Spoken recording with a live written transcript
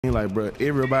Like, bro,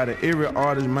 every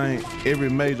artist, man, every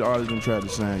major artist done tried to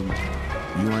sign you.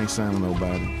 You ain't signing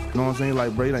nobody. You know what I'm saying?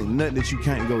 Like, bro, it ain't nothing that you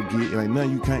can't go get. It ain't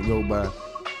nothing you can't go buy.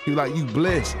 He like, you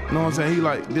blessed. You know what I'm saying? He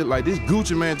like this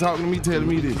Gucci man talking to me, telling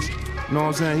me this. You know what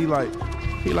I'm saying? He like,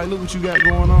 look what you got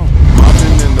going on.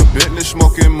 Mopping in the Bentley,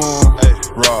 smoking moon,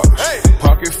 rocks.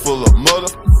 Pocket full of mother,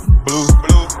 blue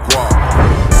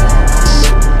guap.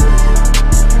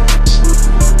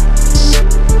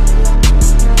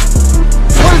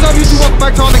 YouTube, welcome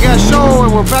back to ONDGAS show,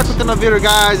 and we're back with another video,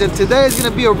 guys. And today is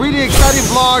gonna be a really exciting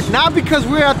vlog, not because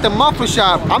we're at the muffler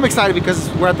shop. I'm excited because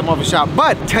we're at the muffler shop,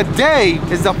 but today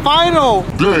is the final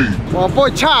day. Well, boy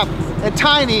Chop and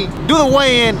Tiny do the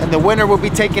weigh-in, and the winner will be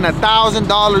taking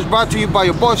 $1,000, brought to you by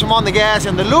your boys from ONDGAS,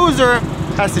 and the loser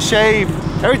has to shave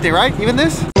everything, right? Even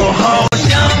this?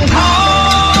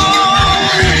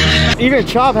 Even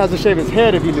Chop has to shave his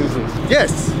head if he loses.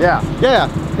 Yes. Yeah. Yeah.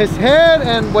 His head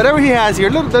and whatever he has here.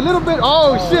 The little bit.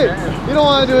 Oh shit. Man. You don't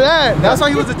want to do that. That's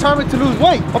why he was determined to lose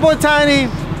weight. My boy Tiny,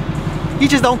 he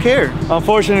just don't care.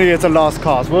 Unfortunately, it's a lost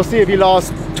cause. We'll see if he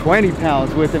lost 20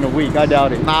 pounds within a week. I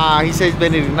doubt it. Nah, he says he's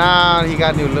been eating now. He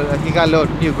got a little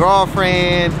new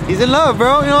girlfriend. He's in love,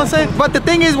 bro. You know what I'm saying? But the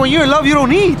thing is, when you're in love, you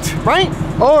don't eat, right?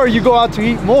 Or you go out to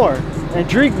eat more and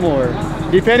drink more,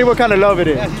 depending what kind of love it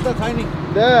is. Yeah, he's still tiny.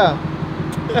 Yeah.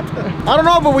 I don't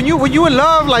know, but when you in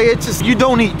love, like, it's just, you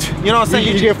don't eat. You know what I'm saying?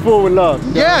 You get full with love.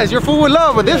 Yes, you're full with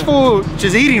love, but this fool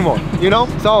just eating more, you know?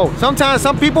 So sometimes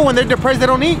some people, when they're depressed, they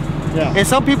don't eat. Yeah. And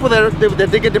some people that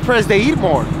they get depressed, they eat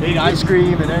more. They eat ice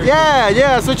cream and everything.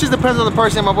 Yeah, so it just depends on the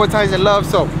person. My boy Tiny's in love,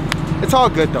 so it's all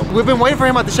good though. We've been waiting for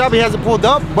him at the shop. He hasn't pulled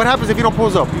up. What happens if he don't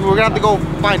pull up? We're gonna have to go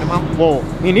find him, huh? Well,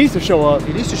 he needs to show up.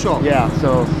 He needs to show up. Yeah,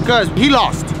 so. Because he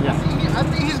lost. Yeah. I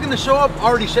think he's gonna show up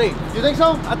already shaved. You think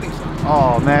so? I think so.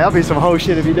 Oh man, that'll be some whole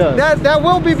shit if he does. That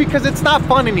will be, because it's not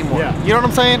fun anymore. Yeah. You know what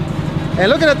I'm saying? And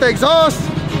looking at the exhaust,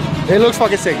 it looks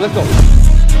fucking sick. Let's go.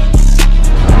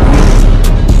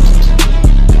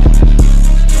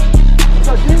 What's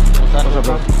up, dude? What's up,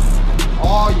 bro?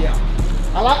 Oh yeah.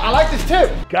 I like this tip.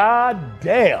 God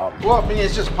damn. Well, I mean,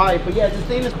 it's just pipe, but yeah, it's a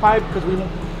stainless pipe because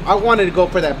I wanted to go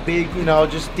for that big, you know,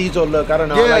 just diesel look. I don't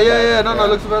know. Yeah, like No, it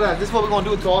looks about that. This is what we're gonna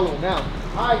do to all of them now.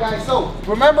 All right, guys, so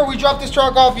remember we dropped this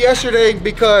truck off yesterday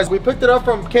because we picked it up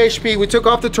from KHP. We took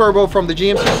off the turbo from the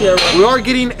GMC Sierra. We are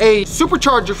getting a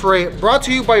supercharger for it, brought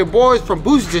to you by your boys from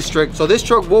Boost District. So this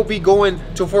truck will be going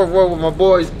to Fort Worth with my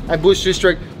boys at Boost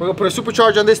District. We're gonna put a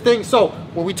supercharger on this thing. So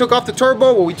when we took off the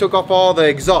turbo, we took off all the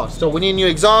exhaust. So we need new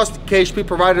exhaust. KHP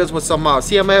provided us with some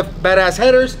CMF badass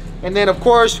headers. And then, of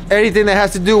course, anything that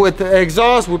has to do with the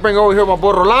exhaust, we bring over here my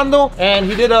boy Rolando. And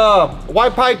he did a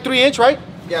wide pipe 3-inch, right?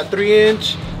 Yeah,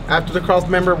 3-inch. After the cross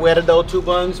member, we added those 2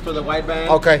 bungs for the wideband.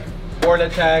 Okay. Boiler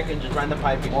tag and just ran the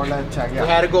piping. Boiler tag, yeah. We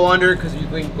had to go under because you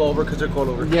couldn't go over because they're cold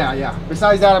over. Yeah.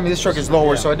 Besides that, I mean, this truck is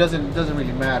lower, so it doesn't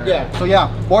really matter. Yeah. So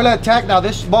yeah, boiler attack. Now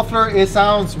this muffler, it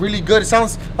sounds really good. It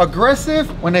sounds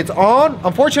aggressive when it's on.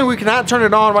 Unfortunately, we cannot turn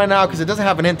it on right now because it doesn't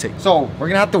have an intake. So we're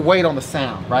gonna have to wait on the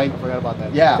sound, right? Forgot about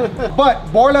that. Yeah.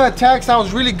 But boiler attack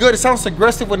sounds really good. It sounds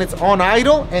aggressive when it's on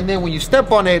idle, and then when you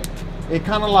step on it, it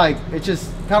kind of like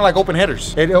open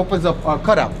headers. It opens up a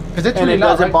cutout because it's really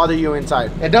loud, doesn't bother you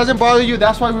inside. It doesn't bother you.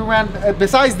 That's why we ran.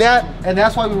 Besides that, and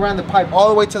that's why we ran the pipe all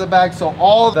the way to the back. So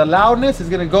all the loudness is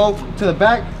gonna go to the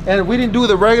back. And we didn't do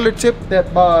the regular tip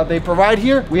that they provide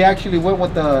here. We actually went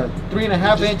with the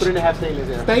 3.5-inch. 3.5 stainless.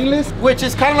 Yeah. Stainless, which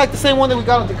is kind of like the same one that we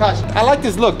got on Takashi. I like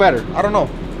this look better. I don't know.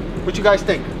 What you guys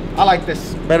think? I like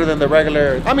this better than the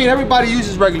regular. I mean, everybody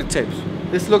uses regular tips.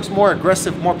 This looks more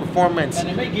aggressive, more performance. And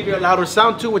it may give you a louder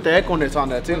sound too with the echo-ness on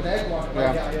that too. With the echo,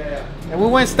 yeah. And we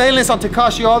went stainless on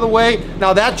Takashi all the way.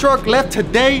 Now that truck left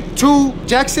today to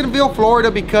Jacksonville, Florida,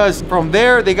 because from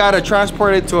there they gotta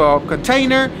transport it to a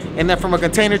container, and then from a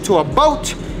container to a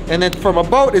boat. And then from a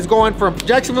boat, it's going from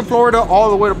Jacksonville, Florida, all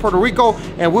the way to Puerto Rico.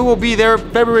 And we will be there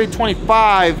February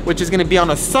 25, which is gonna be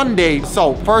on a Sunday.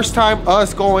 So first time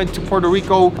us going to Puerto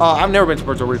Rico. I've never been to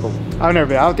Puerto Rico. I've never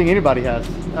been. I don't think anybody has,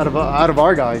 out of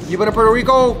our guys. You been to Puerto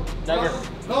Rico? Never.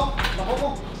 No?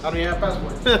 I don't even have a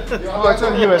passport. Oh, it's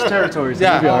in U.S. territories. So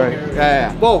yeah. All right.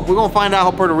 Yeah. Well, we're gonna find out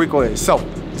how Puerto Rico is. So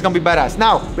it's gonna be badass.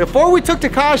 Now, before we took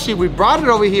Takashi, we brought it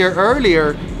over here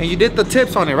earlier, and you did the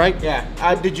tips on it, right?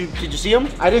 Yeah. Did you see them?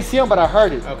 I didn't see them, but I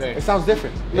heard it. Okay. It sounds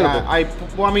different. Yeah.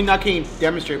 I mean, I can't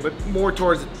demonstrate, but more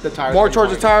towards the tire. More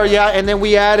towards the tire, yeah. And then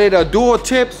we added a dual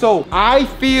tip. So I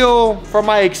feel, from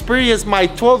my experience, my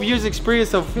 12 years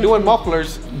experience of doing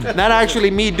mufflers, not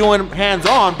actually me doing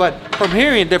hands-on, but from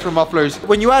hearing different mufflers,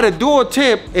 when you add a dual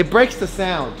tip, it breaks the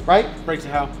sound, right? Breaks it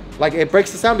how? Like it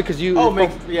breaks the sound because you,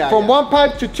 from one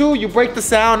pipe to 2, you break the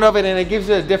sound of it, and it gives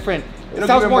it a different It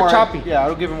sounds more choppy. Yeah,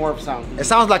 it'll give it more of a sound. It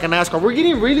sounds like a NASCAR. We're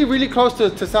getting really, really close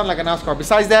to sound like a NASCAR.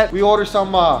 Besides that, we ordered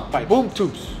some boom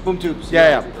tubes. Boom tubes.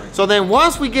 Yeah. So then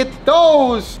once we get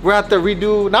those, we're at the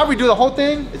not redo the whole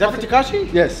thing. Is that for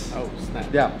Takashi? Yes. Oh, snap.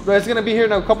 Yeah. But it's gonna be here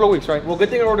in a couple of weeks, right? Well, good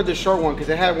thing I ordered the short one because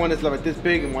they had one that's like this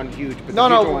big and one huge. But No,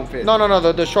 one fits.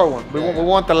 the short one. We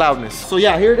want the loudness. So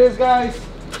yeah, here it is, guys.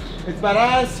 It's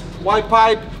badass. White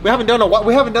pipe. We haven't done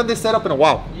this setup in a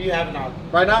while. You have not.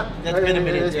 Right now? It's been a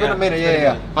minute. It's been a minute,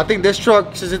 yeah. I think this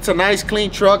truck, since it's a nice,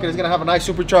 clean truck and it's gonna have a nice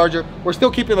supercharger, we're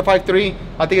still keeping the 5.3.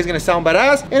 I think it's gonna sound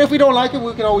badass. And if we don't like it,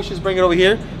 we can always just bring it over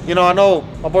here. You know, I know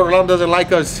my brother Lam doesn't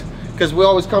like us because we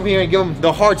always come here and give him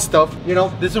the hard stuff, you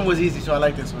know? This one was easy, so I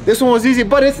like this one. This one was easy,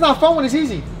 but it's not fun when it's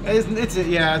easy. It's not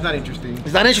interesting.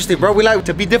 It's not interesting, bro. We like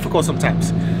to be difficult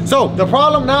sometimes. So the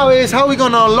problem now is how we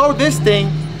gonna unload this thing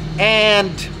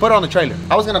and put it on the trailer.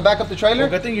 I was gonna back up the trailer. Well,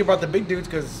 good thing you brought the big dudes,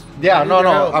 because I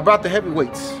brought the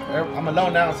heavyweights. I'm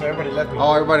alone now, so everybody left me.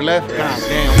 Oh, everybody left? God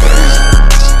damn.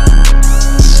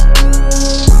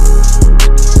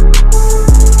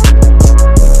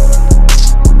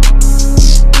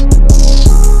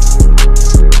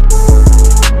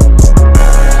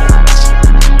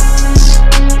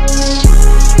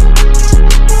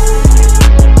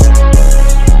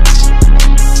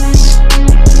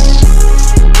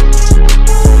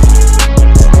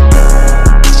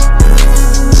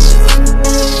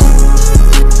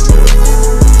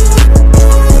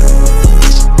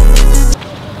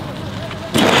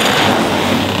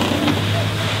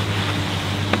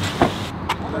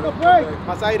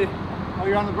 Oh,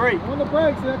 you're on the brake. I'm on the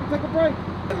brakes, so I can take a break.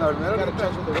 You gotta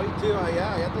touch with the weight too.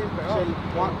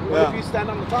 What if you stand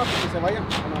on the top and se vaya?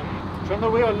 Turn the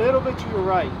wheel a little bit to your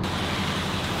right.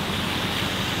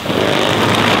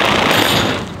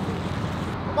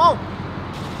 Come on.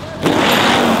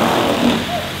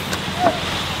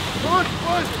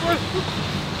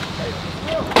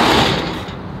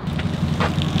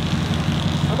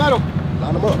 I got him.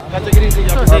 Line them up. Gotta take it easy.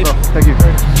 Sure. Thank you.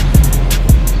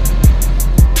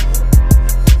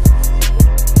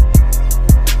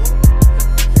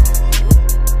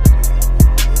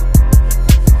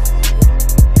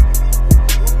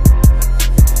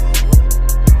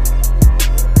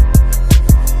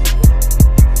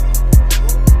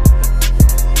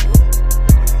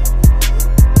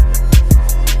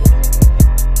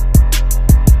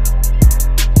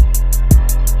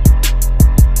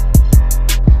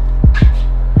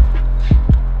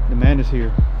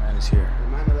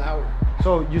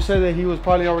 So you said that he was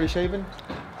probably already shaving?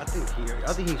 I think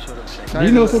he showed up shaving. Do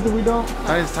you know something we don't?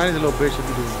 Tiny's a little bitch if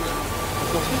we do.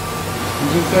 Let's go see. You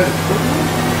just said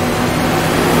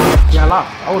Yeah, I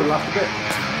lost. I would have lost a bet.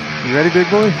 You ready, big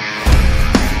boy?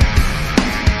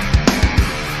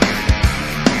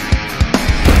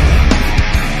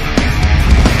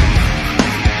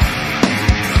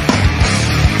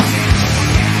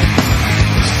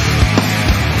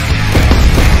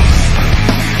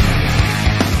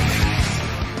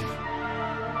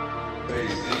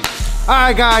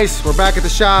 Alright guys, we're back at the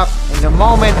shop, and the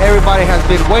moment everybody has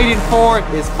been waiting for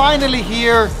is finally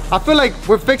here. I feel like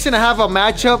we're fixing to have a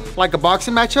matchup, like a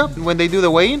boxing matchup, when they do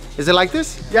the weigh-in. Is it like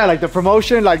this? Yeah, like the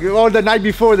promotion, like the night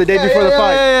before, the day before the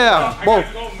fight. Yeah. I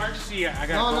gotta go emergency. I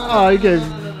gotta go. Oh, you get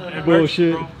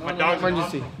bullshit. My dog's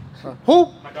emergency.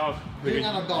 Who? My dog. you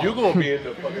gonna be in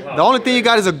the fucking house. The only thing you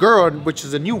got is a girl, which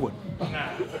is a new one. Nah.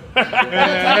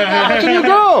 What's your new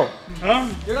girl? Huh?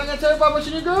 You're not gonna tell everybody what's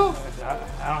your new girl? I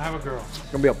don't have a girl. It's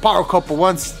gonna be a power couple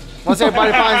once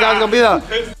everybody finds out. It's gonna be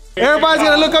everybody's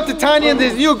gonna look up to Tanya and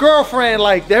this new girlfriend.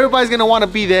 Like everybody's gonna want to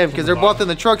be them because they're both in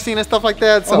the truck scene and stuff like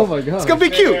that. So oh my God. it's gonna be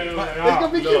cute. It's gonna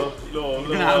be cute.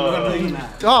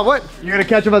 Oh, what? You're gonna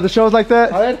catch them at the shows like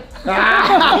that?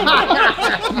 Yeah,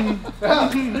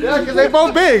 because they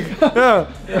both big. Yeah.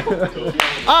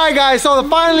 All right, guys. So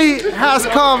finally has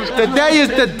come. Today is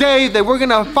the day that we're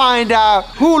gonna find out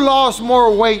who lost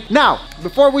more weight. Now,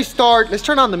 before we start, let's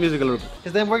turn on the music a little bit,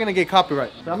 because then we're gonna get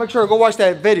copyright. Now, make sure to go watch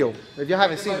that video if you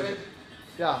haven't seen it.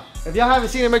 Yeah. If y'all haven't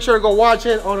seen it, make sure to go watch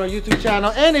it on our YouTube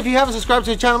channel. And if you haven't subscribed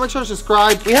to the channel, make sure to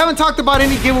subscribe. We haven't talked about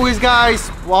any giveaways, guys.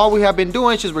 All we have been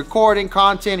doing is just recording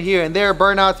content here and there,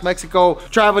 burnouts, Mexico,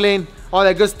 traveling, all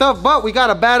that good stuff. But we got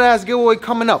a badass giveaway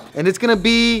coming up, and it's gonna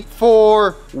be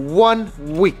for 1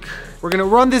 week. We're gonna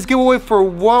run this giveaway for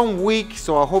 1 week,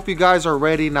 so I hope you guys are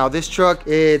ready. Now, this truck,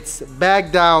 it's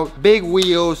bagged out, big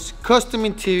wheels, custom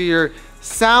interior,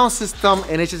 sound system,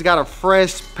 and it's just got a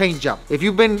fresh paint job. If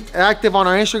you've been active on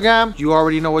our Instagram, you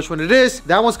already know which one it is.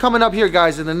 That one's coming up here,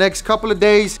 guys, in the next couple of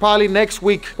days, probably next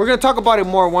week. We're gonna talk about it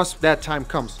more once that time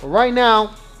comes. But right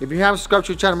now, If you haven't subscribed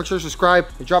to the channel, make sure to subscribe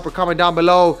and drop a comment down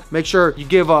below. Make sure you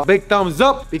give a big thumbs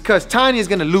up because Tiny is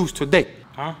gonna lose today.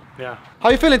 Huh? Yeah. How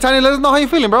you feeling, Tiny? Let us know how you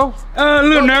feeling, bro. A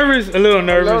little nervous. They're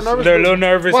a little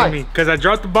nervous Why? of me because I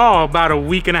dropped the ball about a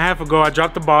week and a half ago. I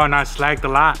dropped the ball and I slacked a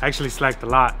lot. Actually slacked a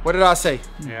lot. What did I say?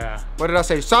 Yeah. What did I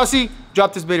say? Saucy,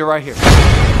 drop this video right here.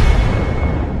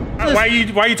 Why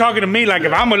you talking to me like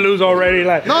if I'm gonna lose already?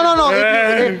 Like No.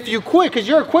 If you quit, because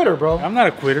you're a quitter, bro. I'm not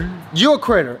a quitter. You're a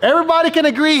quitter. Everybody can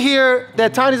agree here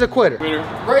that Tiny's a quitter.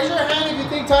 Raise your hand if you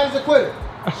think Tiny's a quitter.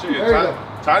 Shit, There you go.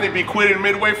 Tiny be quitting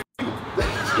midway.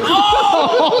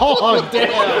 Oh,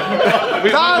 damn.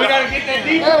 We gotta get that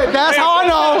deep. Hey, that's how I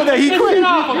know that he quit.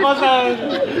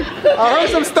 I heard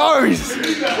some stories.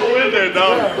 Leave that hole in there,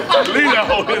 dog. Leave that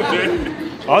hole in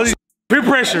there. All these peer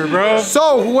pressure, bro.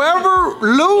 So whoever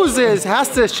loses has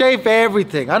to shave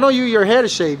everything. I know your head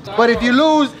is shaved, but if you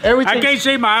lose everything. I can't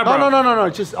shave my eyebrow. No.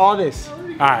 Just all this.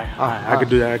 All right. I can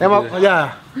do that.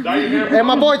 Yeah. And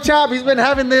my boy Chop, he's been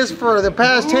having this for the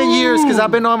past 10 years because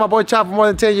I've been knowing my boy Chop for more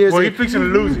than 10 years. Well, he's fixing to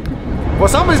lose it. Well,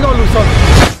 somebody's gonna lose something.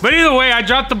 But either way, I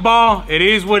dropped the ball. It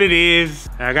is what it is.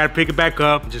 I gotta pick it back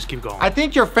up and just keep going. I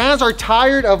think your fans are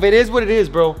tired of it is what it is,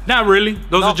 bro. Not really.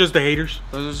 Those are just the haters.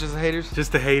 Those are just the haters?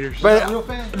 Just the haters. But real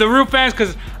fans? The real fans,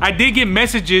 because I did get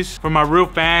messages from my real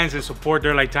fans and support.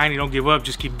 They're like, Tiny, don't give up,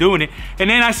 just keep doing it. And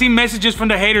then I see messages from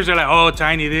the haters. They're like, oh,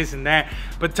 Tiny this and that.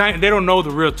 But Tiny, they don't know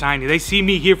the real Tiny. They see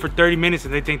me here for 30 minutes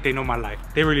and they think they know my life.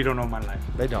 They really don't know my life.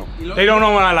 They don't. They don't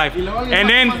know my life. And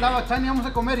then,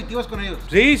 I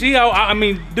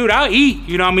mean, dude, I'll eat.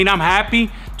 You know what I mean? I'm happy.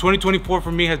 2024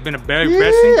 for me has been a very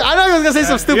blessing. I know you was gonna say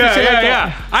some stupid shit like that.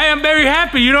 Yeah. I am very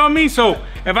happy, you know what I mean? So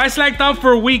if I slacked off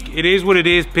for a week, it is what it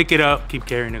is. Pick it up, keep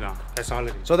carrying it on. That's all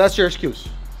it is. So that's your excuse?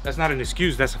 That's not an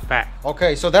excuse, that's a fact.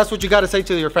 Okay, so that's what you gotta say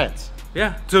to your fans?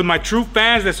 Yeah, to my true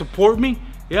fans that support me,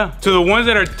 yeah. To the ones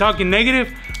that are talking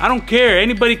negative, I don't care.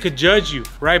 Anybody could judge you,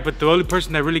 right? But the only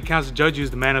person that really counts to judge you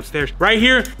is the man upstairs. Right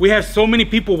here, we have so many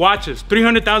people watch us.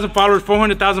 300,000 followers,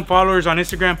 400,000 followers on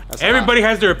Instagram. That's everybody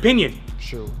has their opinion.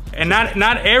 True. And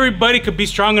not everybody could be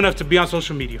strong enough to be on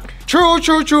social media.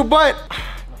 True, but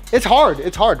it's hard,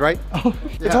 right? Oh,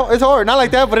 yeah. It's hard, not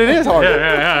like that, but it is hard.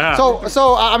 Yeah.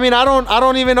 So I mean, I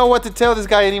don't even know what to tell this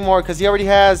guy anymore because he already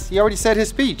said his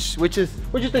speech, which is,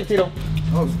 what'd you think, Tito?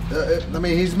 Oh, I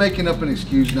mean, he's making up an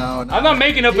excuse now. I'm not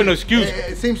making up an excuse.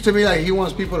 It seems to me like he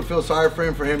wants people to feel sorry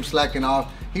for him slacking off.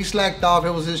 He slacked off. It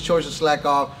was his choice to slack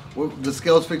off. The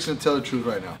scale's fixing to tell the truth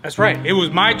right now. That's right. It was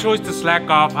my choice to slack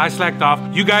off. I slacked off.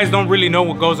 You guys don't really know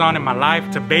what goes on in my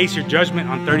life to base your judgment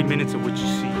on 30 minutes of what you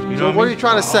see. You know what are you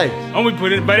trying to say? Only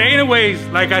put it. But anyways,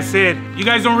 like I said, you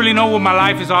guys don't really know what my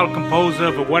life is all composed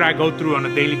of or what I go through on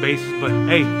a daily basis. But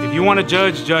hey, if you want to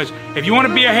judge, judge. If you want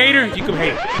to be a hater, you can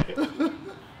hate.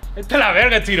 Esta la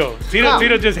verga, Tito.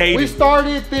 Tito just hated. We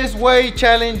started this weight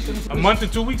challenge a month and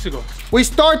 2 weeks ago. We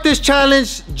start this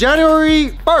challenge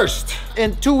January 1st.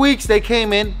 In 2 weeks, they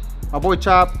came in. My boy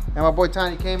Chop and my boy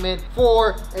Tiny came in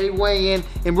for a weigh-in,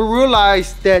 and we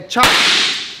realized that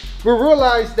Chop's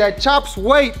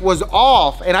weight was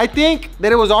off, and I think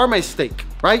that it was our mistake.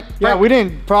 Right? Yeah, we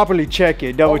didn't properly check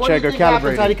it, double check or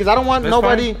calibrate it. Because I don't want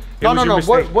nobody. No.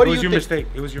 What do you think? It was your mistake.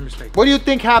 It was your mistake. What do you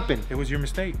think happened? It was your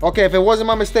mistake. Okay, if it wasn't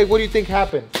my mistake, what do you think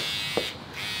happened?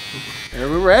 Yeah,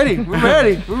 we're ready.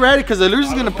 We're ready because the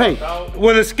loser's gonna pay.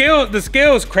 Well, the scale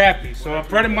is crappy. So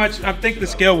pretty much, I think the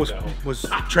scale was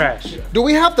trash. Do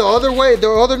we have the other way, the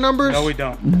other numbers? No, we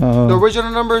don't. No. The original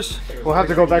numbers? We'll have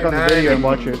to go back on the video and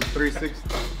watch it. 360.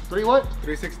 3 what?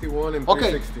 361 and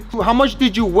Okay. 360. How much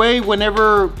did you weigh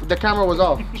whenever the camera was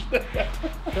off?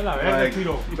 Like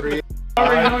 3. I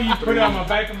already know you put it on my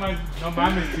back of my. No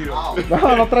mames, Tito. No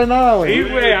trae nada, güey. You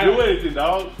didn't do anything,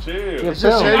 dog. Chill. It's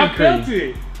just shaving I felt cream.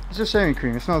 it. It's just shaving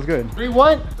cream. It smells good. 3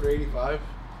 what? 385.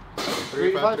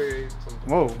 385? 380 something.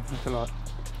 Whoa, that's a lot.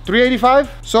 385?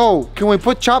 So, can we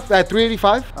put Chop at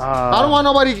 385? I don't want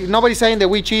nobody saying that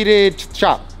we cheated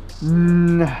Chop.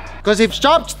 Because if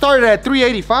Chop started at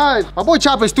 385, my boy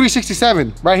Chop is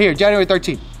 367 right here, January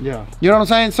 13th. Yeah. You know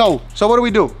what I'm saying? So what do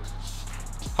we do?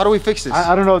 How do we fix this?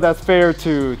 I don't know if that's fair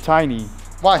to Tiny.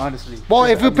 Why? Honestly. Well,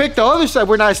 if you pick the other side,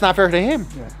 it's not fair to him.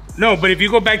 Yeah. No, but if you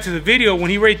go back to the video, when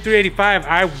he weighed 385,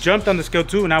 I jumped on the scale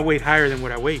too, and I weighed higher than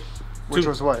what I weighed. Which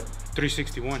was what?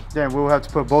 361. Then we'll have to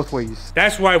put both ways.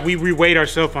 That's why we reweighed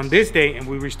ourselves on this day, and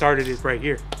we restarted it right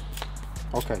here.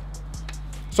 Okay.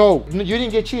 So you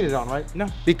didn't get cheated on, right? No.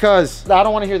 Because I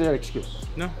don't want to hear that excuse.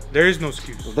 No, there is no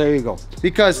excuse. So there you go.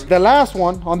 Because the last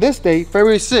one on this day,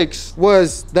 February 6th,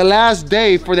 was the last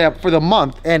day for the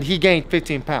month, and he gained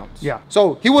 15 pounds. Yeah.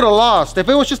 So he would have lost. If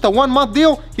it was just a 1 month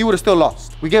deal, he would have still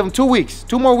lost. We gave him 2 weeks,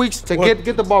 2 more weeks to get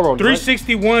the ball rolling.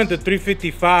 361 to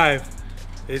 355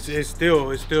 is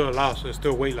still a loss. It's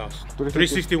still weight loss.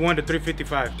 361 to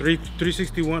 355.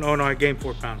 361. Oh no, I gained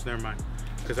 4 pounds. Never mind.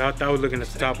 Because I was looking at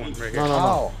the top one right here.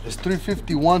 No. It's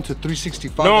 351 to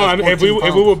 365. No, I mean, if we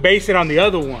would base it on the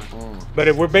other one. But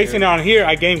if we're basing it on here,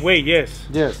 I gained weight, yes.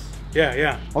 Yes.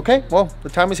 Yeah. Okay, well, the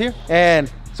time is here. And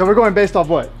So we're going based off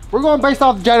what? we're going based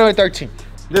off January 13th.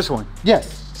 This one.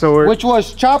 Yes. So Which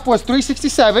was, Chop was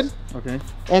 367. Okay.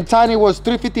 And Tiny was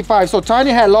 355. So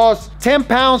Tiny had lost 10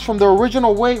 pounds from the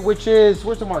original weight, which is,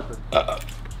 where's the marker?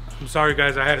 I'm sorry,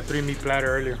 guys. I had a 3-meat platter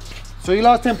earlier. So you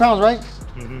lost 10 pounds, right?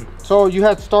 So you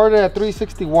had started at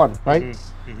 361, right?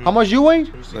 How much you weighed?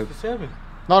 367.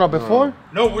 No, before?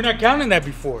 No, we're not counting that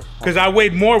before. Because I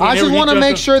weighed more. I just want to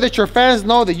make sure that your fans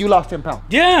know that you lost 10 pounds.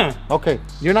 Yeah. Okay.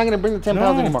 You're not going to bring the 10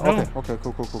 pounds anymore. No. Okay,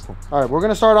 cool. All right, we're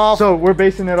going to start off. So we're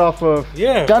basing it off of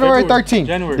January 13th.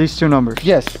 January. these two numbers.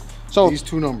 Yes. So These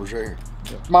 2 numbers right here.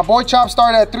 my boy Chop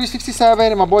started at 367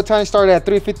 and my boy Tiny started at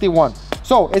 351.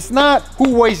 So it's not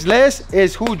who weighs less,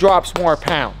 it's who drops more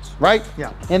pounds. Right?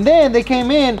 Yeah. And then they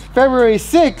came in February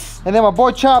 6th, and then my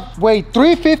boy Chop weighed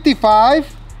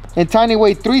 355 and Tiny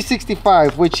weighed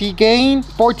 365, which he gained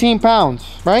 14 pounds,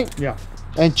 right? Yeah.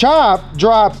 And Chop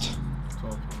dropped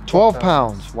 12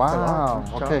 pounds. Wow.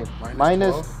 Okay.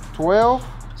 Minus 12.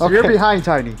 So you're behind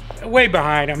Tiny. Way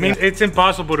behind. I mean, it's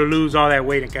impossible to lose all that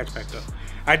weight and catch back up.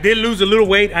 I did lose a little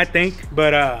weight, I think,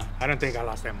 but I don't think I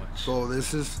lost that much. So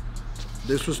this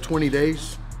was 20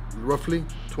 days, roughly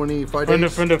 25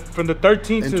 days. From the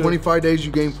 13th In to 25 days,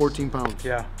 you gained 14 pounds.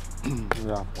 Yeah.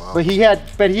 Yeah. Wow. But he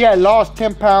had lost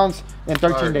 10 pounds in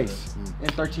 13 days. In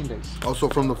 13 days. Also,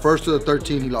 from the 1st to the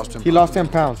 13th, he lost 10 pounds. He lost 10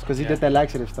 pounds because he did that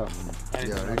laxative stuff.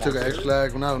 Yeah, he took an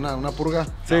X-Flag, una purga.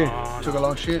 Sí. Took a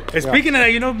long shit. And speaking of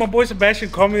that, you know, my boy Sebastian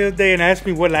called me the other day and asked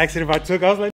me what laxative I took. I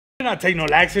was like, I did not take no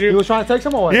laxative. He was trying to take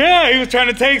some or what? Yeah, he was trying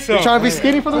to take some. You trying to be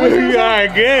skinny for the winter? Yeah, I I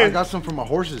guess. got some from my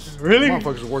horses. Really?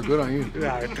 Motherfuckers work good on you.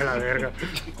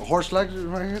 A horse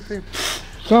laxative right here, thing.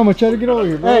 Come on, try to get over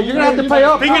here, bro. Hey, you're gonna have to pay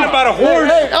up. Thinking about a horse.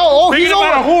 He's Thinking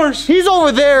about a horse. He's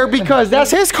over there because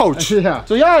that's his coach. Yeah.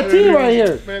 So y'all a team right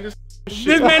here.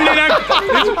 This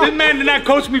man did not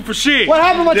coach me for shit. What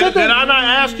happened, Machete? Did I not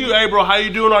ask you, hey bro, how you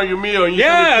doing on your meal? And you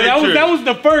Yeah, sent me pictures. that was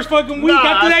the first fucking week. Nah,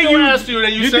 After I that, still asked you, and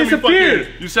then you sent disappeared. me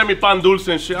fucking, you sent me pan dulce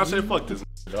and shit. I said, fuck this.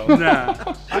 Dog.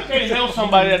 Nah. I can't help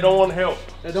somebody that don't want help.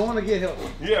 I don't want to get help.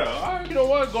 Yeah, all right, you know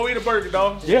what? Go eat a burger,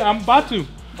 dog. Yeah, I'm about to.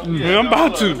 Yeah, I'm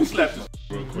about Let me to. slap this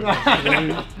real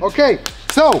quick. Okay,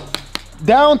 so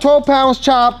down 12 pounds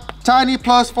Chop, Tiny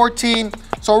plus 14.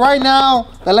 So right now,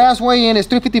 the last weigh-in is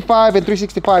 355 and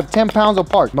 365, 10 pounds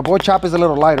apart. My boy Chop is a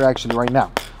little lighter actually right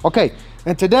now. Okay,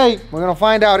 and today we're gonna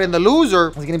find out, and the loser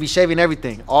is gonna be shaving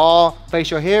everything, all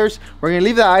facial hairs. We're gonna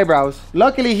leave the eyebrows.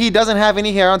 Luckily, he doesn't have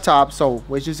any hair on top, so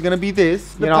it's just gonna be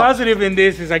this. The positive in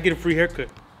this is I get a free haircut.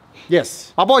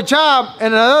 Yes. My boy Chop,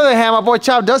 and on the other hand, my boy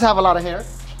Chop does have a lot of hair.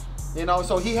 You know,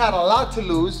 so he had a lot to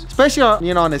lose, especially on,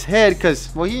 you know, on his head, because,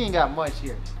 well, he ain't got much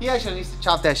here. He actually needs to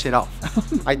chop that shit off,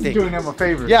 I think. Doing him a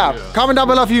favor. Yeah, comment down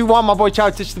below if you want my boy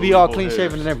Chop to be all clean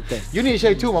shaven and everything. You need to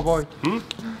shave too, my boy.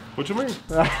 What you mean?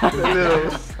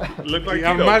 Look like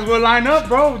I you might as well line up,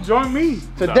 bro. Join me.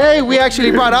 Today, we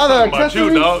actually brought other about you,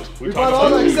 accessories. dog. We brought all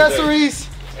the accessories.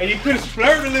 And you could have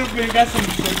splurged a little bit and got some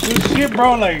good shit,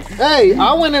 bro. Like, Hey,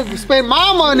 I went and spent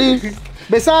my money.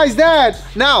 Besides that,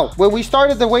 now, when we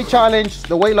started the weight challenge,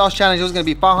 the weight loss challenge, it was gonna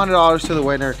be $500 to the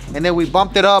winner. And then we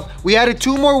bumped it up. We added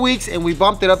 2 more weeks and we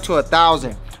bumped it up to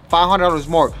 $1,000. $500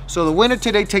 more. So the winner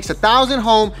today takes $1,000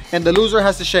 home and the loser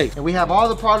has to shave. And we have all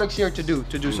the products here to do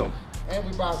so. And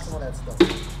we brought some of that stuff.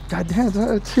 God damn,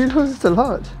 that's a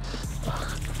lot.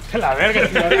 que la verga.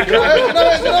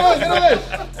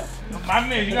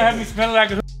 Mames, you gonna have me smell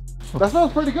like a. That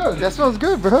smells pretty good. That smells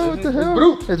good, bro. What the hell?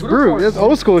 Brute. It's brute. That's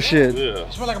old school shit. Yeah.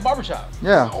 It smells like a barbershop.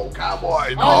 Yeah. Oh, cowboy.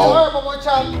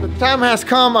 The time has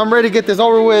come. I'm ready to get this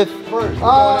over with.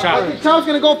 I think Chop's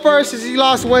gonna go first since he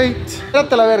lost weight.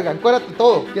 Cuérate la verga, cuérate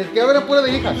todo. Que ahora pura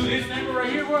de hijas. Do this number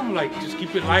right here, bro. Like, just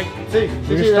keep it light. Sí,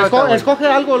 escoge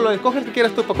algo, escoge el que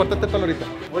quieras tú para cortarte el pelo ahorita.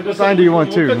 What design do you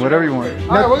want too? Whatever you want.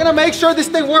 All right, we're gonna make sure this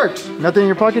thing works. Nothing in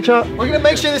your pocket, Chop? We're gonna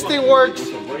make sure this thing works.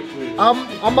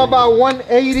 I'm about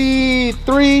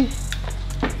 183.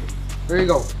 There you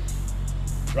go.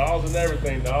 Draws and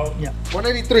everything, dog. Yeah.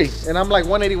 183, and I'm like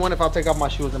 181 if I take off my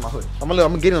shoes and my hood.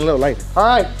 I'm getting a little lighter. All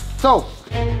right, so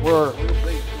we're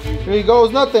Here he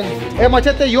goes, nothing. Hey,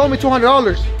 Machete, you owe me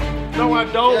 $200. No, I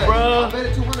don't, bruh. I bet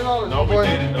it $200. No, we boy.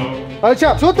 did it, though. All right,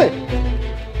 Chop, sute.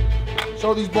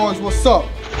 Show these boys what's up.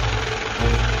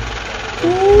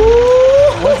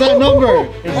 What's that number?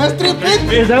 That's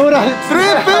 350. Is that what I?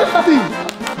 350.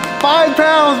 5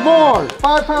 pounds more.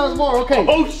 5 pounds more. Okay.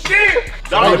 Oh, shit.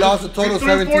 He lost a total of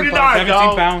 17 pounds.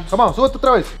 17 pounds. Come on, sute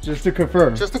otra vez. Just to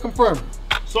confirm. Just to confirm.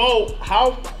 So,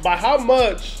 by how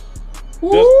much?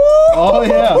 Oh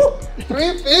yeah.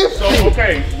 350. So,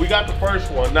 okay, we got the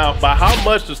first one. Now, by how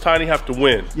much does Tiny have to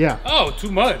win? Yeah. Oh,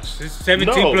 too much. It's 17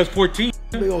 No. plus 14.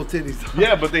 Big old titties.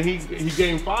 Yeah, but then he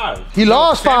gained 5. He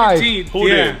lost 5. 17. Who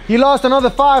yeah. did? He lost another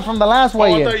 5 from the last Oh,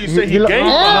 weigh-in. I thought you said he gained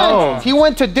 5. And he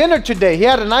went to dinner today. He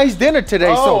had a nice dinner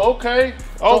today. Oh, okay.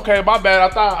 Okay, my bad.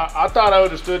 I thought I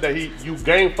understood that you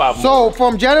gained 5 more. So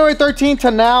from January 13th to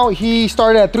now, he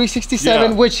started at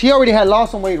 367, Yeah. which he already had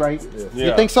lost some weight, right? Yeah.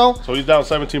 You think so? So he's down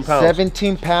 17 pounds.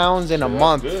 17 pounds in a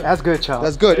month. good. That's good, Chop.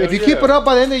 That's good. Hell If you keep yeah. it up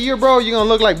by the end of the year, bro, you're gonna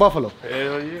look like Buffalo.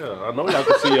 Hell yeah. I know y'all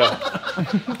can see y'all.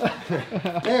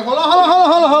 Hey, hold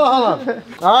on.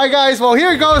 All right, guys. Well,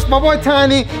 here it goes. My boy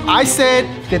Tiny. I said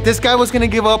that this guy was gonna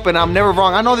give up, and I'm never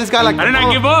wrong. I know this guy like. I did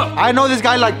not give up. I know this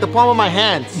guy like the palm of my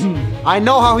hands. I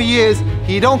know how he is.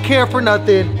 He don't care for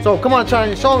nothing. So come on,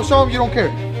 Tiny. Show him you don't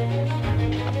care.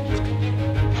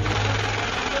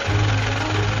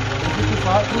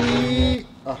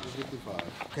 55.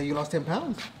 Okay, you lost 10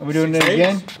 pounds. Are we doing it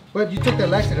again? But you took that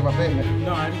laxative, I bet.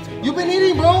 No, I didn't take it. You've been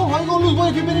eating, bro. How you gonna lose weight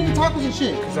if you've been eating tacos and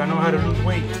shit? Because I know how to lose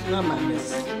weight. Not my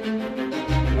miss.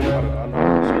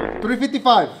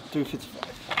 355.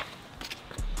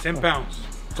 10 pounds.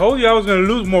 Told you I was going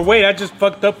to lose more weight. I just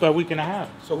fucked up a week and a half.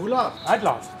 So who lost? I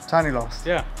lost. Tiny lost.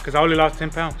 Yeah, because I only lost 10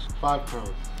 pounds. 5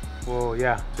 pounds. Well,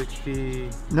 yeah, 60.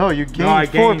 No, you gained, I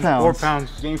 4 gained pounds. 4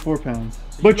 pounds. You gained 4 pounds.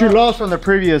 But you lost from the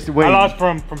previous weight. I lost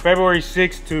from February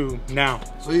 6th to now.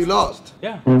 So you lost.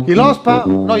 Yeah. He lost pounds.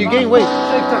 No, you gained weight.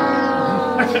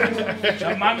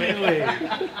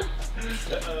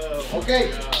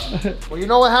 Okay. Well, you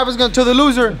know what happens to the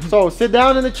loser. So sit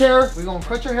down in the chair. We're gonna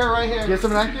cut your hair right here. Get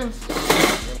some napkins.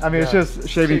 I mean, it's just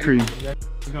shaving cream.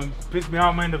 It's going to piss me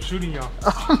off. I'm going to end up shooting y'all.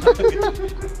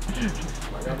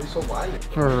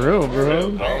 For real, bro.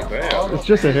 Oh, damn. It's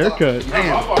just a haircut.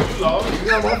 My fault you lost. You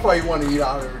got my fault you want to eat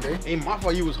out every day. Ain't my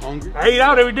fault you was hungry. I eat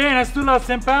out every day and I still lost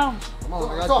 10 pounds.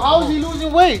 So how is he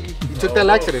losing weight? He took that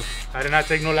laxative. I did not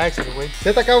take no laxative weight.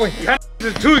 Sit acá, güey. I'm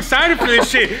too excited for this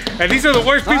shit. And these are the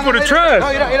worst people to trust.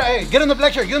 No, mira, hey, get in the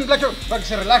black chair. Get in the black chair para que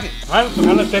se relaje. Ah,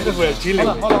 no lo tengas, güey, al chile.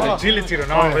 Hold on. Al chile, tiro.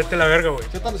 No, vete a la verga, güey.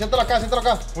 Siéntalo acá.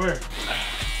 Where?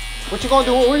 What you gonna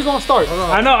do? Where you gonna start?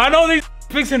 I know these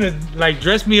fixing to like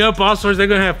dress me up all sorts. They're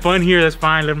gonna have fun here. That's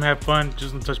fine. Let them have fun.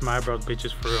 Just don't touch my eyebrows,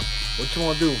 bitches, for real. What you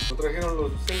wanna do?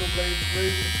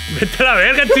 Vete a la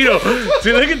verga, Tito.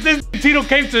 See, look at this. Tito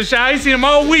came to the shop. I ain't seen him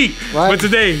all week. Right. But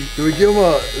today. Do we give him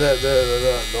a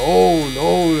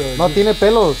No tiene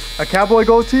pelos. A cowboy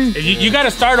goatee? You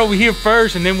gotta start over here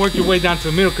first and then work your way down to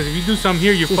the middle. Because if you do something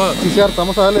here, you're fucked. Sí, cierto.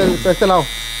 Vamos a darle a este lado.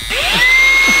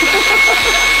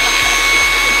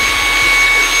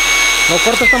 No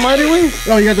corta esta madre, güey.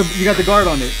 Oh, you got the guard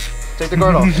on it. Take the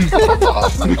guard off.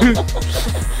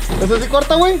 ¿Eso sí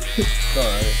corta, güey? Si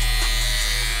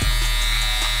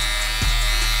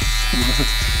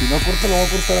no corta, lo voy a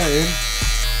cortar a él.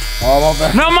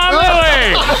 No mames,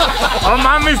 güey. No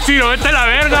mames, Tito. Vete a la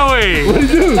verga, güey.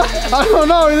 I don't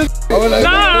know.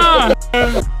 No.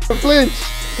 Flinch.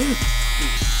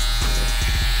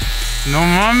 No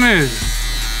mames.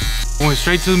 Went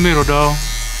straight to the middle, dog.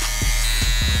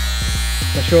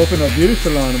 I show up in a beauty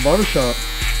salon, a barber shop.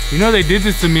 You know they did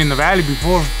this to me in the valley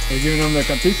before. They're giving them the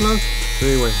cantiflas.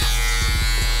 Sí, güey.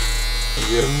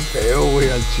 Bien feo, güey,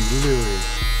 al chile, güey.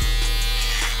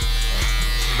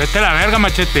 Vete a la verga,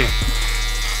 Machete.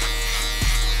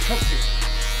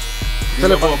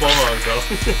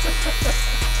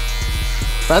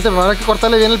 Espérate, me habrá que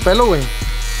cortarle bien el pelo, güey.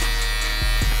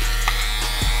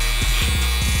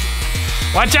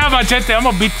 Watch out, Machete. I'm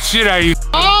gonna beat the shit out of you.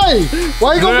 Ay!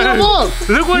 Why you gonna beat him up?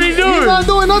 Look what he's doing. He's not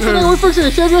doing nothing. We're fixing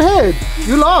to shave your head.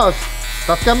 You lost.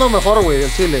 Estás quedando mejor, güey, el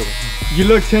chile, güey. You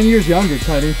look 10 years younger,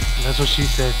 Tiny. That's what she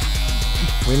said.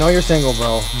 We know you're single,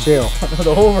 bro. Chill.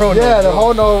 The whole world Yeah,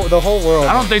 knows, the whole world.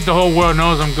 I don't think the whole world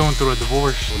knows I'm going through a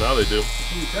divorce. Well, now they do.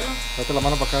 Date la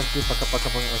mano para acá, aquí, para acá,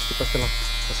 así, pásatela.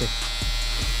 Así.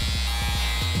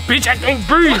 Bitch, I can't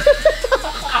breathe.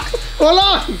 Hold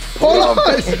on!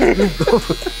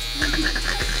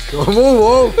 Don't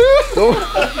move,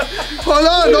 Hold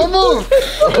on, don't move!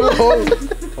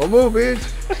 Don't move, bitch.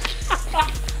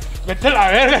 Vete a la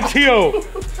verga, tío.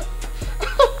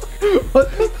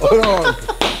 Hold on.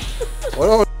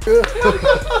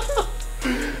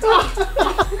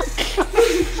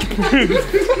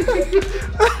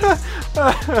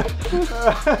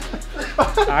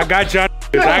 I got y'all.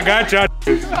 I got y'all.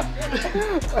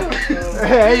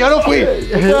 Hey, yo no fui.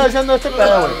 Estoy haciendo este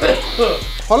pedo, güey.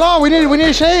 Hold on, we need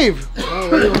a shave.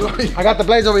 I got the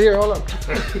blades over here. Hold on.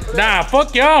 Nah,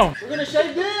 fuck y'all. We're gonna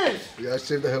shave this. You gotta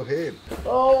shave the whole head.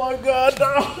 Oh my God,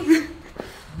 no.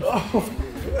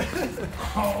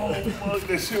 Oh, fuck,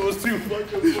 that shit was too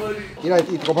fucking funny. Mira,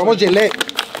 y te compramos Gillette.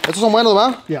 Estos son buenos,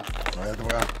 ¿va? Yeah.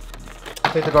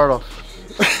 Take the guard off.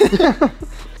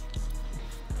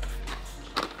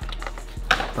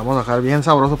 Vamos a dejar bien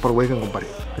sabroso por güey, compadre.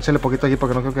 Échale poquito aquí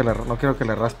porque no quiero que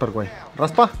le raspe el güey.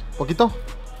 ¿Raspa? ¿Poquito?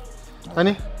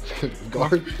 ¿Dani?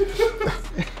 Guard.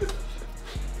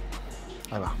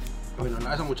 Ahí va. Bueno, no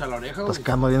vas a muchar la oreja, Estás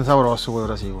quedando bien sabroso, güey,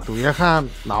 ahora sí, güey. Tu vieja,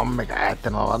 no, me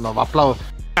cállate, no va a aplaudir.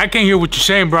 I can't hear what you're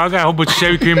saying, bro. I got a whole bunch of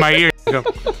shaving cream in my ear.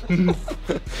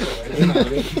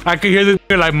 I can hear this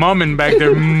like mumming back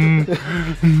there.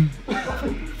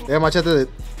 Yeah, Machete,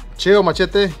 chill,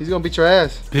 Machete. He's gonna beat your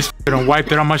ass. This don't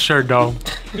wipe it on my shirt, dog.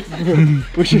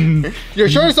 Your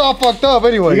shirt's all fucked up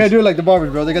anyway. You gotta do it like the barbers,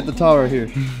 bro. They got the towel right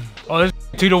here. Oh, this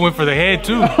Tito went for the head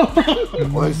too.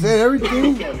 Well, I said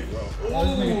everything.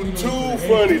 Ooh, too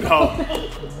funny, dog.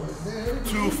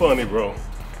 Too funny, bro.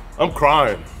 I'm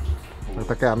crying. Me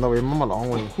está quedando bien mamalón,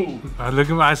 güey. Look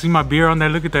at I see my beer on there.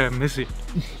 Look at that. Miss it.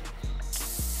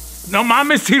 No,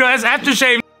 mames, Tito. That's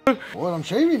aftershave. What? I'm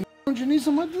shaving. Don't you need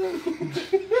some of that?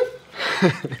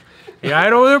 You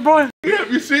alright over there, boy?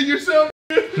 You see yourself?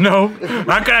 No.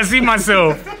 How can I see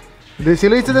myself? ¿Sí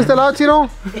le hiciste de este lado, Chino?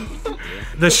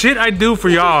 The shit I do for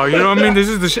y'all. You know what I mean? This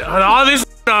is the shit. All this.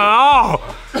 Oh.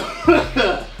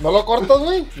 ¿No lo cortas,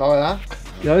 güey? No, ¿verdad?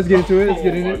 Yeah, let's get into it. Let's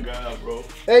get in it. God, bro.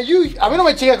 Hey, you, a mí no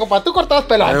me chingas, compa. Tú cortabas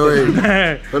pelo antes.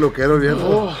 Güey, peluquero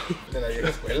viejo. De la vieja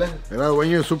escuela. Era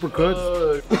dueño de Supercuts.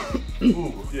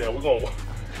 Ooh, yeah, we're gonna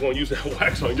use that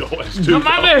wax on your ass too. No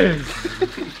mames.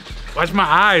 Watch my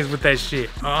eyes with that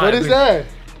shit. What is that?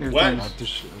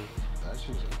 Wax.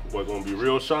 Boy, gonna be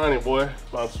real shiny, boy.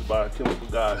 Sponsored by Chemical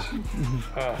Guys.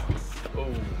 Oh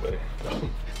man.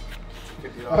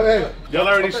 Okay. Y'all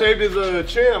already shaved his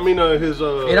chin. I mean his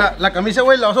Mira, la camisa,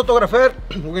 güey, la vas a autografar.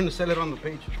 We're gonna sell it on the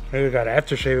page. I got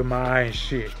aftershave in my eye and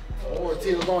shit. Oh,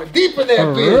 Tito's going deep in that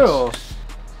For bitch. real?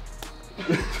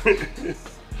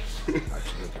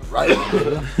 Right.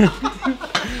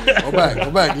 Go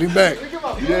back, lean back.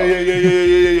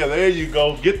 Yeah. There you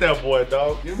go. Get that boy,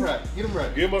 dog. Get him right. Get him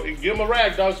right. Give him a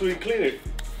rag, dog, so he can clean it.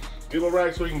 Give him a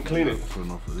rag so he can clean it. For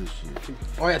this shit.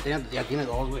 Oh, ya tiene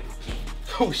dos, güey.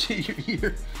 Oh, shit, your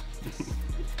ear.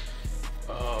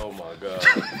 Oh my God.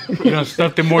 You done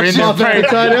stuffed it more in there, right?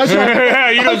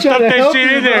 You done stuffed that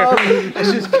shit in there.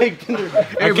 It's just caked in there.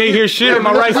 I can't hear shit on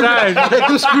my right side.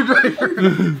 The screwdriver.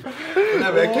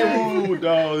 Ooh,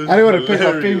 dog. I didn't want to put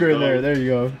my finger in there. There you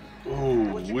go.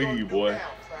 Ooh, wee, boy.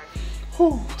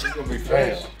 It's gonna be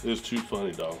fast. It's too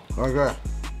funny, dog. Okay.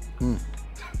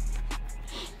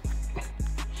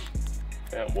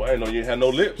 Damn, boy, I didn't know you had no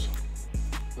lips.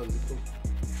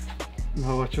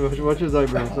 No, watch his eyebrows. Watch his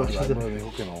eyebrows.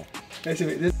 Hey, see,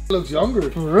 this looks younger.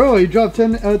 For real, he dropped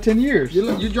 10 years.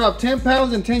 You dropped 10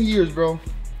 pounds in 10 years, bro.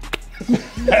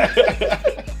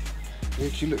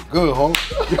 Bitch, you look good, homie.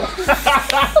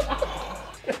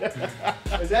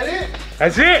 Is that it?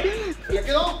 That's it.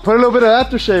 Put a little bit of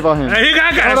aftershave on him. Hey,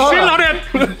 I got a shit on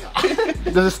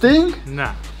that. Does it sting?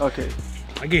 Nah. Okay.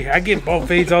 I get bald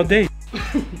fades all day.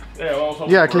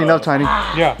 Yeah, clean up, Tiny.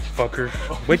 Yeah, fucker.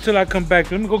 Wait till I come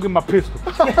back. Let me go get my pistol.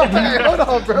 Hey, hold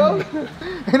on, bro.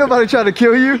 Ain't nobody trying to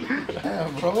kill you. Yeah,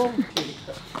 bro.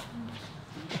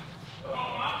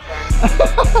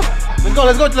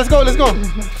 Let's go.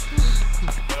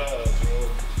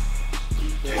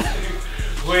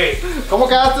 Wait. ¿Cómo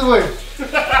quedaste, güey?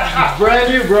 Brand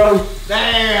new, bro.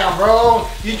 Damn, bro.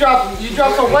 You dropped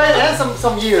some weight and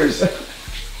some years.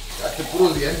 Te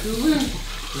puros dientes, güey.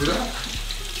 Mira.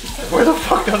 Where the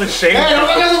fuck are the shades? Hey, no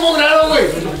me hagas un grano, güey.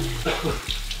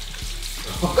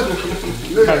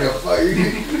 Look at your face.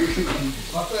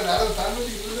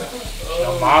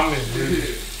 No mames,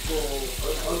 dude.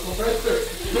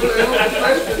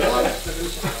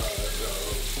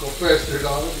 Confessor,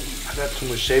 dog. I got too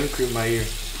much shaving cream in my ear.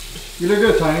 You look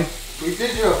good, Tiny. We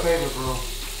did you a favor, bro.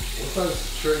 What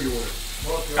size shirt you wear?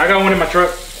 I got one in my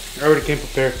truck. I already came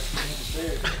prepared.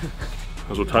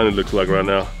 That's what Tiny looks like right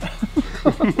now.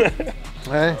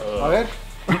 Hey, a ver.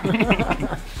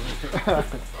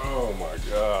 Oh my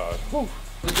God. We'll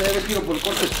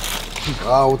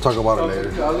talk about it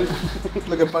later.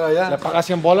 Lo que paga allá. ¿Le paga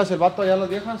 100 bolas el vato allá a las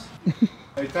viejas?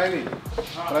 Hey, Tiny,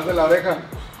 atrás de la oreja.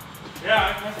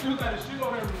 Yeah, I still got a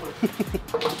shitload everywhere.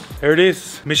 There it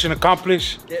is. Mission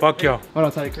accomplished. Fuck y'all. Hold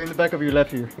on, Tony. Clean the back of your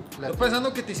left ear. Estoy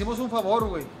pensando que te hicimos un favor,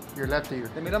 güey. Your left ear.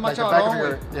 Te miras más Like the back of chavalón,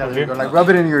 your... güey. Yeah, there you go. Like rub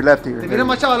it in your left ear. Te miras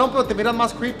más chavalón, pero te miras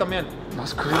más creep también.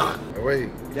 Más creep. Wait,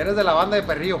 Ya eres de la banda de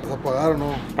Perrillo. ¿vas a pagar o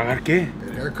no? ¿Pagar qué?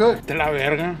 El haircut? De la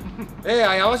verga.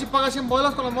 Allá vas y pagas 100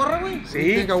 bolas con la morra, güey. You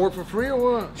See? think I work for free or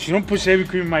what? She don't push heavy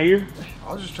cream in my ear.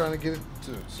 I was just trying to get it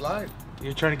to slide.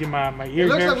 You're trying to get my It ear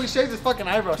looks hair. like we shaved his fucking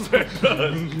eyebrows.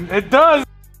 It does.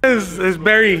 It's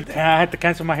very. I had to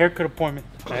cancel my haircut appointment.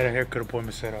 I had a haircut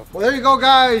appointment set up. Well, there you go,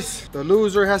 guys. The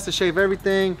loser has to shave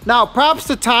everything. Now, props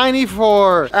to Tiny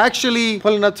for actually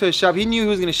pulling up to his shop. He knew he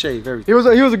was gonna shave everything.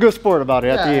 He was a good sport about it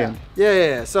at the end.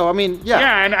 Yeah. So I mean, yeah.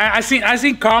 Yeah, and I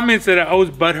seen comments that I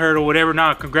was butthurt or whatever.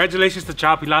 Nah, congratulations to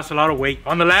Chop. He lost a lot of weight.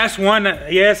 On the last one,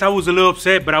 yes, I was a little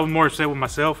upset, but I was more upset with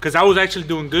myself because I was actually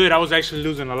doing good. I was actually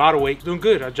losing a lot of weight. Doing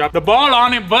good. I dropped the ball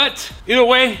on it, but either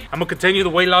way, I'm gonna continue the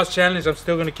weight loss challenge. I'm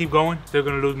still gonna keep going. Still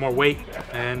gonna lose more weight,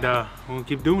 and I'm gonna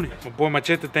keep doing it. My boy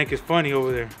Machete think it's funny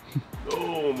over there.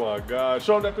 Oh my God.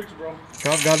 Show him that picture, bro.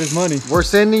 Chop got his money. We're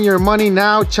sending your money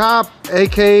now, Chop,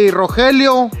 aka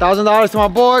Rogelio. $1,000 to my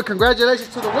boy. Congratulations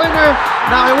to the winner.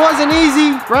 Now it wasn't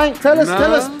easy, right? Tell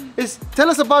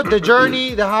us about the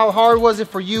journey. How hard was it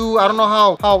for you? I don't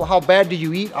know how bad do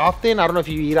you eat often? I don't know if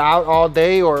you eat out all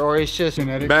day or it's just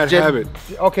Bad habit.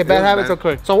 Okay, bad habits.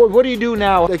 Okay. So what do you do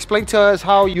now? Explain to us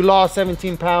how you lost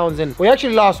 17 pounds, and we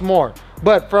actually lost more.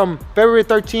 But from February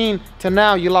 13 to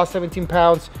now, you lost 17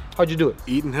 pounds. How'd you do it?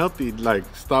 Eating healthy, like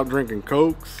stop drinking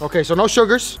Cokes. Okay, so no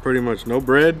sugars. Pretty much no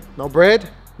bread. No bread,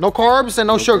 no carbs, and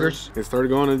no sugars. And started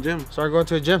going to the gym. Started going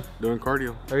to the gym. Doing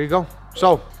cardio. There you go.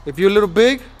 So if you're a little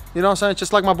big, you know what I'm saying,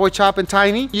 just like my boy Chop and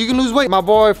Tiny, you can lose weight. My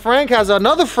boy Frank has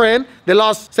another friend that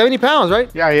lost 70 pounds,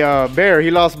 right? Yeah, Bear, he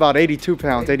lost about 82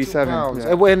 pounds, 87. Pounds.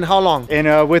 Yeah. In how long?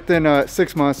 And within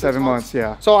 6 months, 7 months,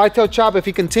 yeah. So I tell Chop, if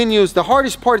he continues, the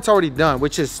hardest part it's already done,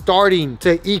 which is starting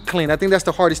to eat clean. I think that's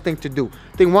the hardest thing to do.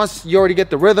 I think once you already get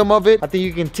the rhythm of it, I think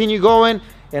you continue going.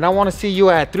 And I want to see you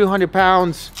at 300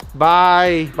 pounds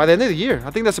by the end of the year.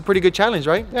 I think that's a pretty good challenge,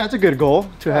 right? Yeah, it's a good goal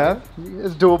to have.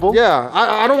 It's doable. Yeah,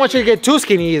 I don't want you to get too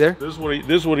skinny either. This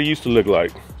is what he used to look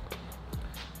like.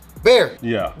 Bear.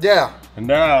 Yeah. Yeah. And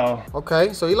now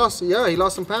Okay, so he lost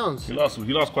some pounds. he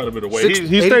lost quite a bit of weight.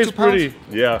 He 82 stays pretty,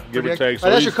 pounds? yeah, give or take. Oh,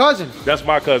 that's your cousin. That's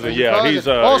my cousin. Yeah, Cousin. he's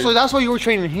Oh, so that's why you were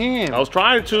training him. I was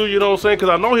trying to, you know what I'm saying, because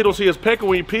I know he don't see his pecker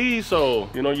when he pees, so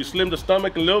you know you slim the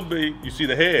stomach a little bit, you see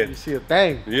the head. You see a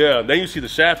thing. Yeah, then you see the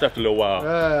shaft after a little while.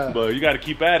 Yeah. But you got to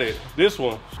keep at it. This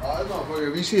one.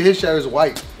 If you see his shaft is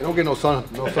white, it don't get no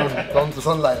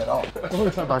sunlight at all.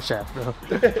 It's not about shaft, bro.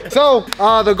 So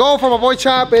the goal for my boy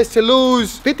Chop is to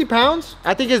lose 50 pounds.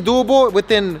 I think it's doable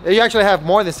within, you actually have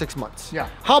more than 6 months. Yeah.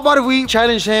 How about if we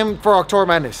challenge him for October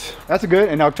Madness? That's good.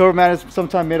 And October Madness,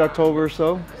 sometime mid-October or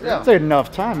so. Yeah. That's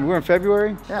enough time. We're in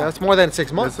February. Yeah. That's more than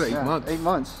 6 months. That's 8 months. 8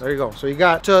 months. There you go. So you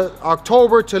got to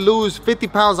October to lose 50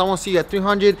 pounds. I want to see you at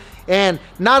 300. And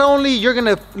not only you're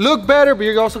gonna look better, but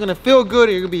you're also gonna feel good.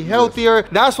 And you're gonna be healthier.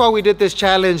 That's why we did this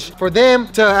challenge, for them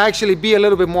to actually be a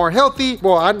little bit more healthy.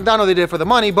 Well, I know they did it for the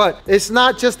money, but it's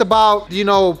not just about, you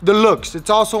know, the looks. It's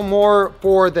also more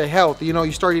for the health. You know,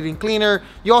 you start eating cleaner.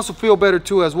 You also feel better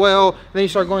too as well. Then you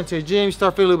start going to the gym. You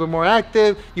start feeling a little bit more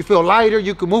active. You feel lighter.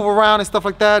 You can move around and stuff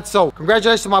like that. So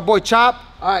congratulations to my boy Chop.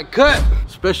 All right, cut.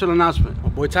 Special announcement. My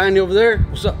boy Tiny over there.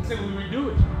 What's up? I said we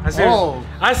redo it.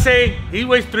 I say he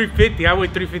weighs 350, I weigh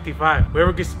 355.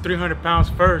 Whoever gets to 300 pounds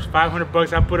first, 500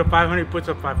 bucks, I put up 500, he puts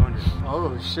up 500.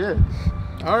 Oh, shit.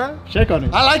 All right. Shake on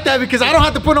it. I like that because I don't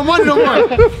have to put no money no more. All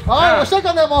right, well, shake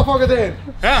on that motherfucker then.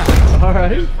 Yeah. All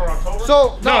right.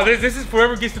 So, No, this is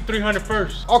whoever gets to 300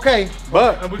 first. okay.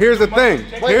 But here's the thing.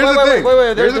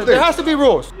 Wait. There has to be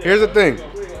rules. Here's the thing.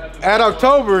 At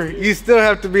October, you still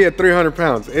have to be at 300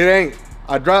 pounds. It ain't,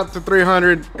 I dropped to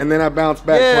 300 and then I bounced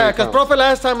back. Yeah, because Prophet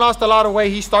last time lost a lot of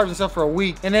weight. He starved himself for a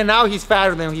week. And then now he's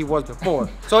fatter than he was before.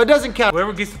 So it doesn't count.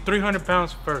 Whoever gets to 300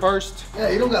 pounds first. Yeah,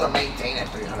 you don't gotta maintain at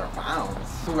 300 pounds.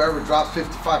 Whoever drops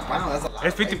 55 pounds, that's a lot.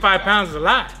 That's 55 pounds is a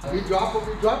lot. We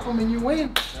drop them, and you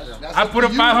win. That's I up put to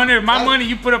up you. 500. My That's- money,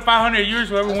 you put up 500. Yours,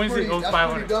 whoever that's wins pretty, it goes that's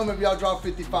 500. pretty dumb if y'all drop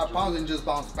 55 pounds and just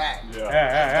bounce back.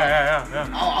 Yeah.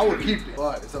 I would keep it,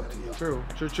 but it's up to you. True.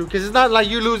 Because it's not like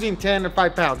you're losing 10 or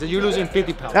 5 pounds. You're losing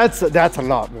 50 pounds. That's a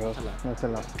lot, bro. That's a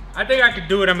lot. I think I could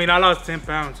do it. I mean, I lost 10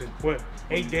 pounds in what,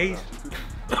 8 days?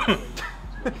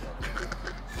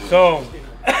 So,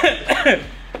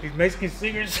 these Mexican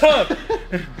singers suck.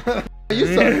 You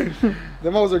suck.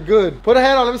 Them hoes are good. Put a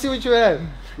hat on. Let me see what you had.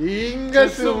 Inga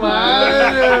su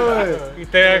madre, You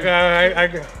think I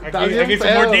get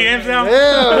some more DMs now?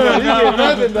 Yeah, you get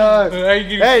nothing, dog. Hey,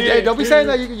 Hey, don't be saying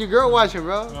that you girl watching,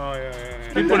 bro. Oh, yeah.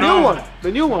 The new one.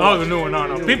 The new one. Oh, the new one.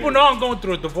 No. People know I'm going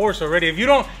through a divorce already. If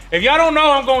y'all don't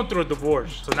know, I'm going through a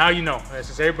divorce. So now you know.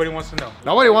 Since everybody wants to know.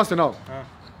 Nobody wants to know.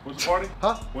 When's the party?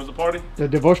 Huh? When's the party? The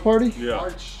divorce party? Yeah.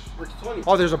 March 20th.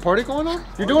 Oh, there's a party going on?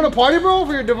 You're doing a party, bro,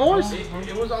 for your divorce? It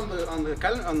was on the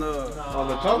calendar on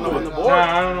the board.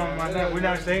 Nah, I don't know. We're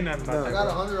not saying nothing about that. I got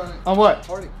 100 on it. On what?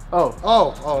 Party. Oh.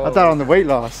 I thought on the weight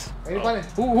loss. Anybody?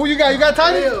 Who you got? You got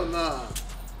Tiny? Hell nah.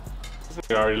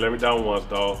 He already let me down once,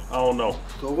 dog. I don't know.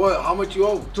 So what? How much you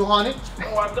owe? 200.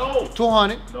 No, I don't.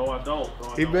 200. No, I don't. No,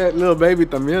 I He don't. bet little baby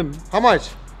también. How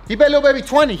much? He bet little baby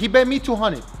 20. He bet me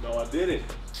 200. No, I didn't.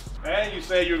 And you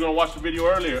said you were gonna watch the video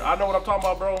earlier. I know what I'm talking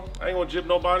about, bro. I ain't gonna jip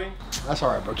nobody. That's all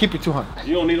right, bro. Keep your 200.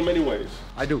 You don't need them anyways.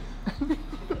 I do.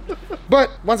 But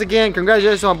once again,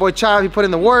 congratulations to my boy Child. He put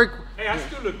in the work. Hey, I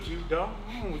still look cute, dog.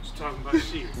 I don't know what you talking about.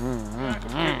 Shit. I can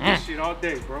play this shit all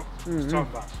day, bro. What you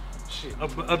talking about? Shit.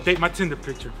 Update my Tinder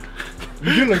picture.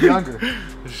 You look younger.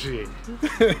 Shit.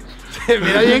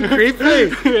 Mira bien creepy.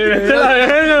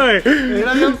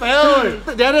 Mira bien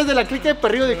feo. Ya eres de la clica de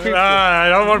perrillo de creepy. I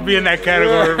don't want to be in that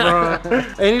category, bro.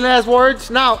 Any last words?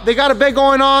 Now, they got a bet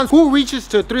going on. Who reaches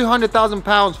to 300,000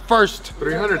 pounds first?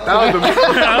 300,000.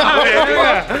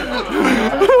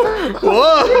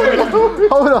 Whoa.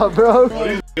 Hold up,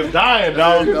 bro. You're dying,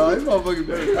 dog. No, this motherfucker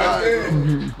better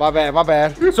die. My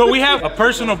bad. So we have a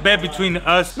personal bet between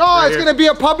us. No, right it's here. gonna be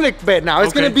a public bet now.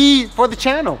 It's Okay. gonna be for the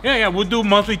channel. Yeah, we'll do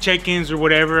monthly check-ins or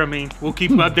whatever. I mean, we'll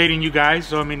keep updating you guys.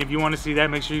 So, I mean, if you want to see that,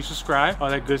 make sure you subscribe, all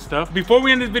that good stuff. Before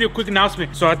we end this video, quick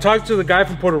announcement. So I talked to the guy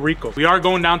from Puerto Rico. We are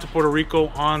going down to Puerto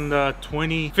Rico on the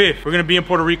 25th. We're gonna be in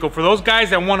Puerto Rico. For those guys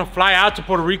that want to fly out to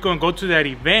Puerto Rico and go to that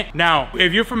event. Now,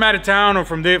 if you're from out of town or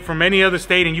from any other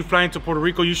state and you fly into Puerto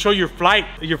Rico, you show your flight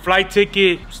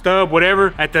ticket, stub,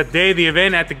 whatever, at the day of the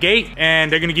event at the gate,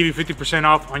 and they're gonna give you 50%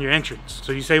 off on your entrance.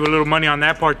 So you save a little money on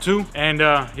that part too. And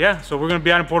yeah, so we're gonna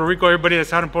be out in Puerto Rico. Everybody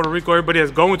that's out in Puerto Rico, everybody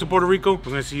that's going to Puerto Rico, we're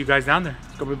gonna see you guys down there.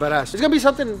 It's gonna be badass. It's gonna be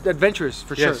something adventurous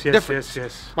for sure. Different.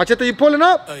 Yes. Machete, you pulling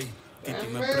up?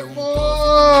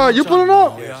 Oh, you pulling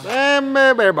up? Damn,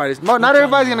 everybody's. Not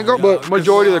everybody's gonna go, but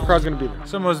majority of the crowd's gonna be there.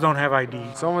 Some of us don't have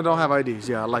IDs. Some of them don't have IDs,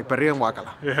 yeah, like Perrillo and Huacala.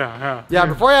 Yeah. Yeah,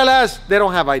 before y'all ask, they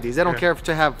don't have IDs. They don't care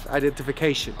to have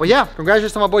identification. But yeah,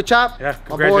 congratulations to my boy Chop. Yeah,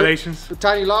 congratulations. My boy,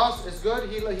 Tiny Loss, it's good.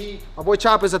 My boy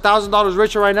Chop is $1,000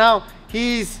 richer right now.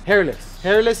 He's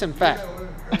hairless and fat.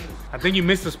 I think you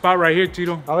missed the spot right here,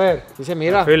 Tito. A ver, dice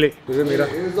mira. Feel it. Dice mira.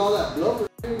 It was all that blubber.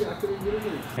 I couldn't get in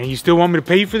there. And you still want me to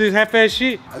pay you for this half-ass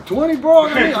shit? 20, bro.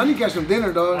 I need to catch some dinner,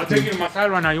 I'll dog. take you to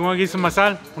masal right now. You want to get some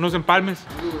masal? Unos empalmes?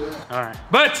 All right.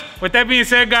 But with that being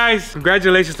said, guys,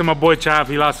 congratulations to my boy Chop.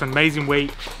 He lost some amazing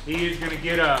weight. He is going to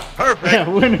get a perfect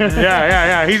winner.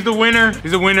 Yeah. He's the winner.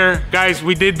 He's a winner. Guys,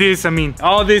 we did this. I mean,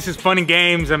 all this is fun and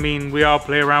games. I mean, we all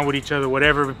play around with each other,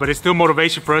 whatever. But it's still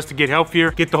motivation for us to get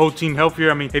healthier, get the whole team healthier.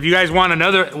 I mean, if you guys want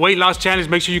another weight loss challenge,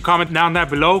 make sure you comment down that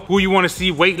below. Who you want to see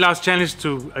weight loss challenge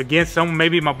to against someone,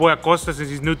 maybe my boy Acosta since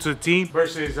he's new to the team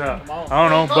versus, I don't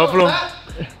know, Buffalo.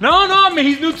 No, I mean,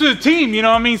 he's new to the team, you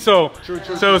know what I mean? So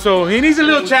he needs a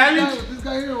little challenge. This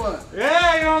guy here, what?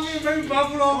 Yeah, you know what I mean? Maybe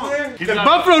Buffalo over there. If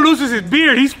Buffalo loses his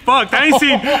beard, he's fucked. I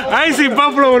ain't seen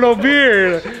Buffalo with no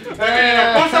beard.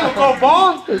 Acosta will go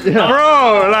bald?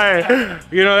 Bro,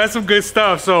 like, you know, that's some good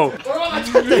stuff, so.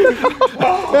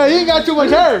 Yeah, he ain't got too much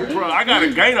hair. Bro, I gotta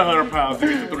gain 100 pounds to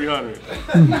get to 300.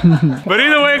 But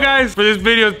either way, guys, for this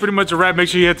video, it's pretty much a wrap. Make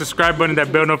sure you hit the subscribe button,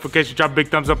 that bell notification, drop a big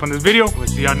thumbs up on this video. We'll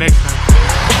see y'all next time.